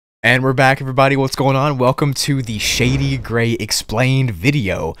And we're back, everybody. What's going on? Welcome to the Shady Grey explained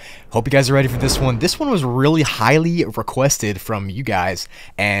video. Hope you guys are ready for this one. This one was really highly requested from you guys,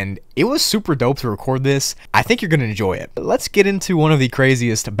 and it was super dope to record this. I think you're going to enjoy it. Let's get into one of the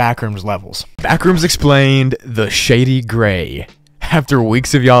craziest Backrooms levels. Backrooms explained the Shady Grey. After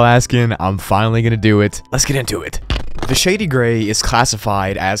weeks of y'all asking, I'm finally going to do it. Let's get into it. The Shady Grey is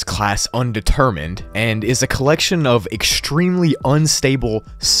classified as class undetermined and is a collection of extremely unstable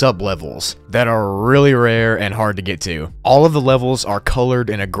sublevels that are really rare and hard to get to. All of the levels are colored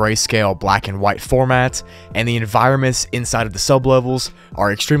in a grayscale black and white format, and the environments inside of the sublevels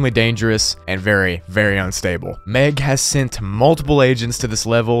are extremely dangerous and very, very unstable. Meg has sent multiple agents to this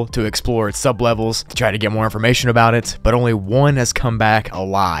level to explore its sublevels to try to get more information about it, but only one has come back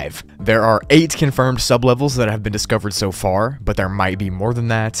alive. There are 8 confirmed sublevels that have been discovered so far, but there might be more than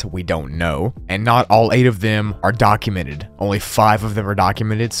that, we don't know. And not all 8 of them are documented. Only 5 of them are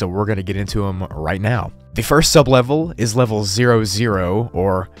documented, so we're going to get into them right now. The first sublevel is level 00,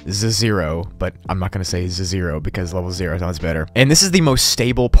 or Z0, but I'm not going to say Z0 because level 0 sounds better. And this is the most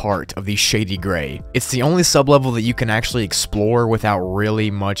stable part of the Shady Grey. It's the only sublevel that you can actually explore without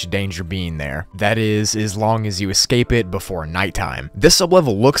really much danger being there. That is, as long as you escape it before nighttime. This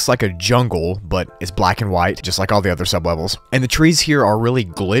sublevel looks like a jungle, but it's black and white, just like all the other sublevels. And the trees here are really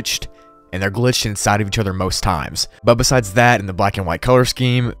glitched, and they're glitched inside of each other most times. But besides that, in the black and white color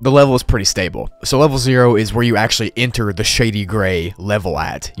scheme, the level is pretty stable. So level 0 is where you actually enter the Shady Grey level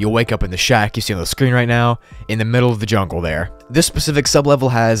at. You'll wake up in the shack you see on the screen right now, in the middle of the jungle there. This specific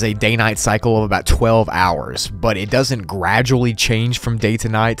sublevel has a day-night cycle of about 12 hours, but it doesn't gradually change from day to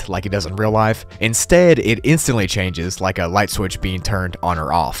night like it does in real life. Instead, it instantly changes like a light switch being turned on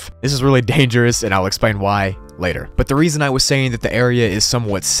or off. This is really dangerous, and I'll explain why later. But the reason I was saying that the area is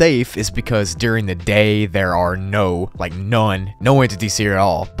somewhat safe is because during the day there are no entities here at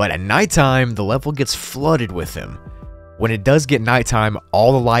all. But at nighttime, the level gets flooded with them. When it does get nighttime,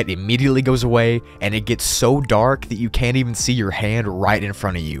 all the light immediately goes away, and it gets so dark that you can't even see your hand right in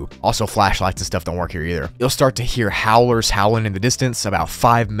front of you. Also, flashlights and stuff don't work here either. You'll start to hear howlers howling in the distance about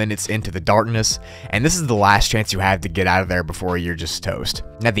 5 minutes into the darkness, and this is the last chance you have to get out of there before you're just toast.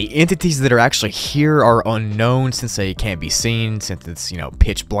 Now, the entities that are actually here are unknown since they can't be seen, since it's,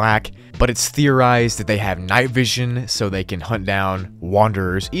 pitch black, but it's theorized that they have night vision so they can hunt down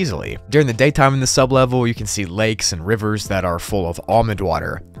wanderers easily. During the daytime in the sublevel, you can see lakes and rivers that are full of almond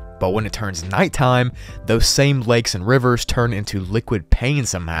water, but when it turns nighttime, those same lakes and rivers turn into liquid pain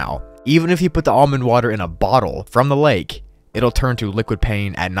somehow. Even if you put the almond water in a bottle from the lake, it'll turn to liquid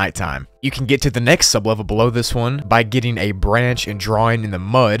pain at nighttime. You can get to the next sublevel below this one by getting a branch and drawing in the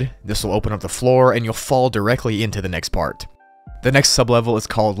mud. This will open up the floor and you'll fall directly into the next part. The next sublevel is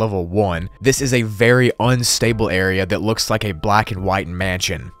called level 1. This is a very unstable area that looks like a black and white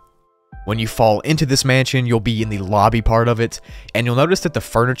mansion. When you fall into this mansion, you'll be in the lobby part of it, and you'll notice that the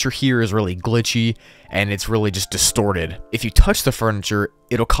furniture here is really glitchy, and it's really just distorted. If you touch the furniture,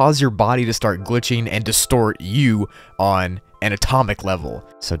 it'll cause your body to start glitching and distort you on an atomic level,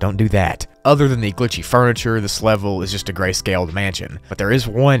 so don't do that. Other than the glitchy furniture, this level is just a grayscaled mansion. But there is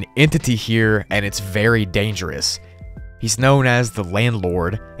one entity here, and it's very dangerous. He's known as the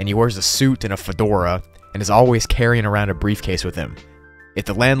Landlord, and he wears a suit and a fedora, and is always carrying around a briefcase with him. If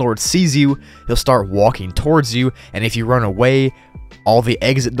the landlord sees you, he'll start walking towards you, and if you run away, all the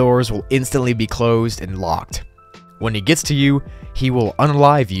exit doors will instantly be closed and locked. When he gets to you, he will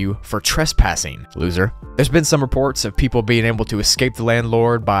unalive you for trespassing, loser. There's been some reports of people being able to escape the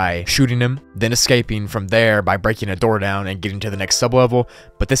landlord by shooting him, then escaping from there by breaking a door down and getting to the next sublevel,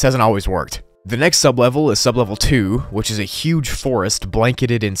 but this hasn't always worked. The next sublevel is sublevel 2, which is a huge forest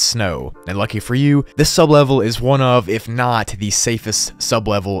blanketed in snow. And lucky for you, this sublevel is one of, if not the safest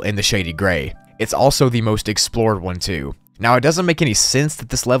sublevel in the Shady Grey. It's also the most explored one too. Now, it doesn't make any sense that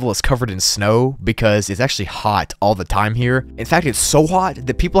this level is covered in snow because it's actually hot all the time here. In fact, it's so hot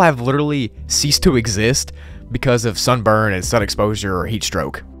that people have literally ceased to exist because of sunburn and sun exposure or heat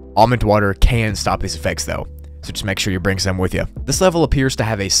stroke. Almond water can stop these effects though, so just make sure you bring some with you. This level appears to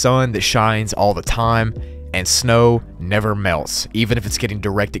have a sun that shines all the time, and snow never melts, even if it's getting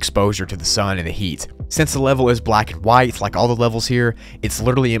direct exposure to the sun and the heat. Since the level is black and white, like all the levels here, it's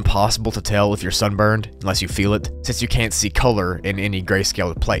literally impossible to tell if you're sunburned unless you feel it, since you can't see color in any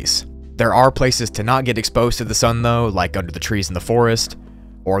grayscaled place. There are places to not get exposed to the sun though, like under the trees in the forest,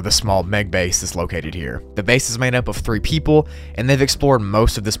 or the small Meg base that's located here. The base is made up of 3 people, and they've explored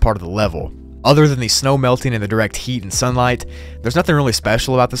most of this part of the level. Other than the snow melting and the direct heat and sunlight, there's nothing really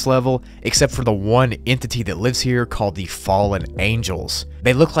special about this level, except for the one entity that lives here called the Fallen Angels.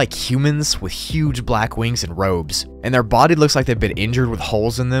 They look like humans with huge black wings and robes, and their body looks like they've been injured with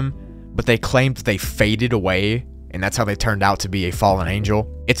holes in them, but they claim that they faded away, and that's how they turned out to be a fallen angel.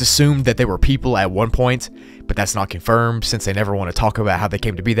 It's assumed that they were people at one point, but that's not confirmed since they never want to talk about how they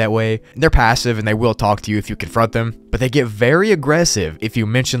came to be that way. They're passive and they will talk to you if you confront them, but they get very aggressive if you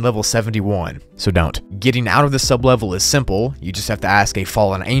mention level 71, so don't. Getting out of the sublevel is simple. You just have to ask a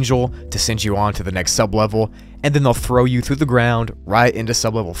fallen angel to send you on to the next sublevel, and then they'll throw you through the ground right into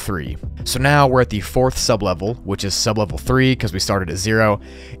sublevel 3. So now we're at the 4th sublevel, which is sublevel 3 because we started at 0.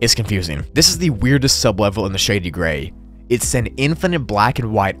 It's confusing. This is the weirdest sublevel in the Shady Grey. It's an infinite black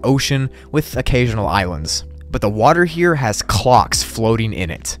and white ocean with occasional islands, but the water here has clocks floating in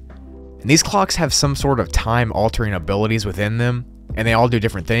it. And these clocks have some sort of time-altering abilities within them, and they all do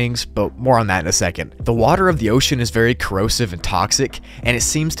different things, but more on that in a second. The water of the ocean is very corrosive and toxic, and it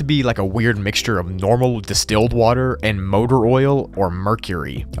seems to be like a weird mixture of normal distilled water and motor oil or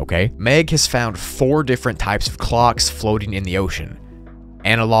mercury, okay? Meg has found 4 different types of clocks floating in the ocean.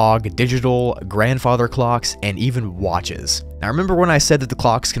 Analog, digital, grandfather clocks, and even watches. Now remember when I said that the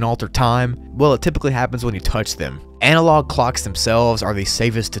clocks can alter time? Well, it typically happens when you touch them. Analog clocks themselves are the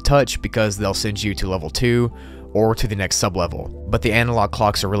safest to touch because they'll send you to level 2 or to the next sublevel, but the analog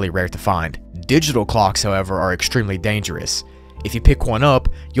clocks are really rare to find. Digital clocks, however, are extremely dangerous. If you pick one up,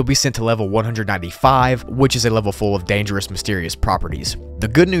 you'll be sent to level 195, which is a level full of dangerous, mysterious properties. The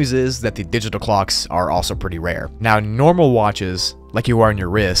good news is that the digital clocks are also pretty rare. Now, normal watches, like you wear on your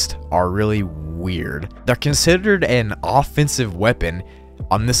wrist, are really weird. They're considered an offensive weapon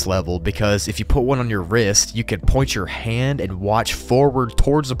on this level because if you put one on your wrist, you can point your hand and watch forward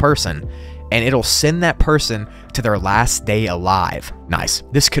towards a person, and it'll send that person to their last day alive. Nice.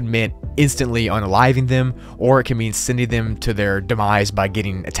 This could mean instantly unaliving them, or it can mean sending them to their demise by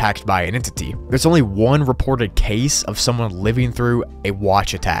getting attacked by an entity. There's only one reported case of someone living through a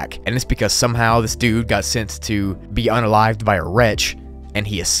watch attack, and it's because somehow this dude got sent to be unalived by a wretch, and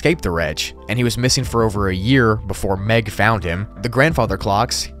he escaped the wretch, and he was missing for over a year before Meg found him. The grandfather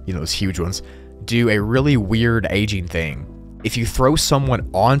clocks, you know, those huge ones, do a really weird aging thing. If you throw someone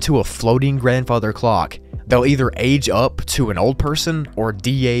onto a floating grandfather clock, they'll either age up to an old person or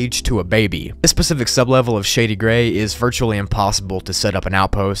de-age to a baby. This specific sublevel of Shady Grey is virtually impossible to set up an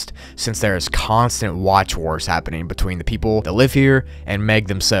outpost since there is constant watch wars happening between the people that live here and Meg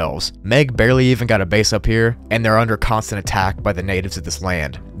themselves. Meg barely even got a base up here, and they're under constant attack by the natives of this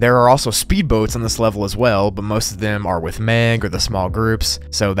land. There are also speedboats on this level as well, but most of them are with Meg or the small groups,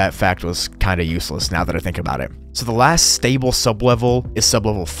 so that fact was kinda useless now that I think about it. So the last stable sublevel is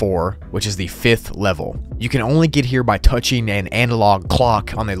sublevel 4, which is the 5th level. You can only get here by touching an analog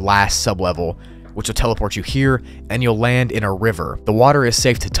clock on the last sublevel, which will teleport you here, and you'll land in a river. The water is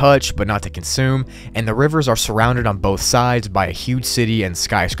safe to touch, but not to consume, and the rivers are surrounded on both sides by a huge city and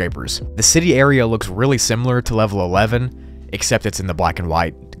skyscrapers. The city area looks really similar to level 11, except it's in the black and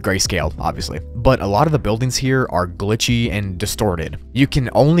white grayscale, obviously. But a lot of the buildings here are glitchy and distorted. You can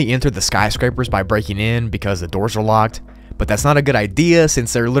only enter the skyscrapers by breaking in because the doors are locked, but that's not a good idea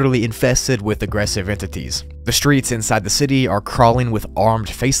since they're literally infested with aggressive entities. The streets inside the city are crawling with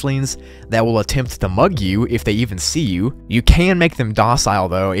armed facelings that will attempt to mug you if they even see you. You can make them docile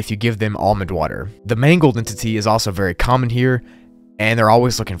though if you give them almond water. The mangled entity is also very common here, and they're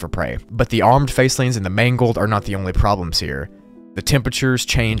always looking for prey. But the armed facelings and the mangled are not the only problems here. The temperatures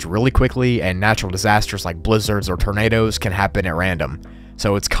change really quickly, and natural disasters like blizzards or tornadoes can happen at random,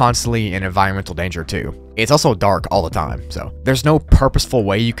 so it's constantly in environmental danger too. It's also dark all the time, so there's no purposeful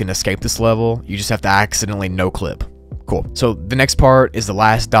way you can escape this level, you just have to accidentally no-clip. Cool. So the next part is the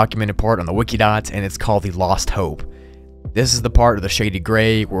last documented part on the Wikidot, and it's called the Lost Hope. This is the part of the Shady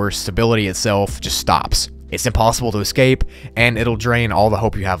Grey where stability itself just stops. It's impossible to escape, and it'll drain all the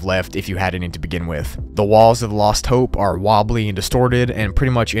hope you have left if you had any to begin with. The walls of the Lost Hope are wobbly and distorted, and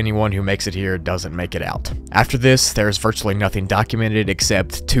pretty much anyone who makes it here doesn't make it out. After this, there's virtually nothing documented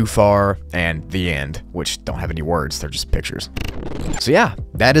except Too Far and The End, which don't have any words, they're just pictures. So yeah,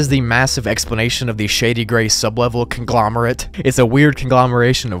 that is the massive explanation of the Shady Grey sublevel conglomerate. It's a weird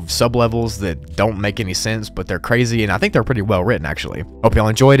conglomeration of sublevels that don't make any sense, but they're crazy, and I think they're pretty well written actually. Hope y'all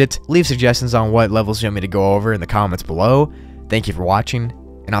enjoyed it. Leave suggestions on what levels you want me to go over in the comments below. Thank you for watching,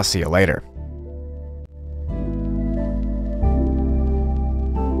 and I'll see you later.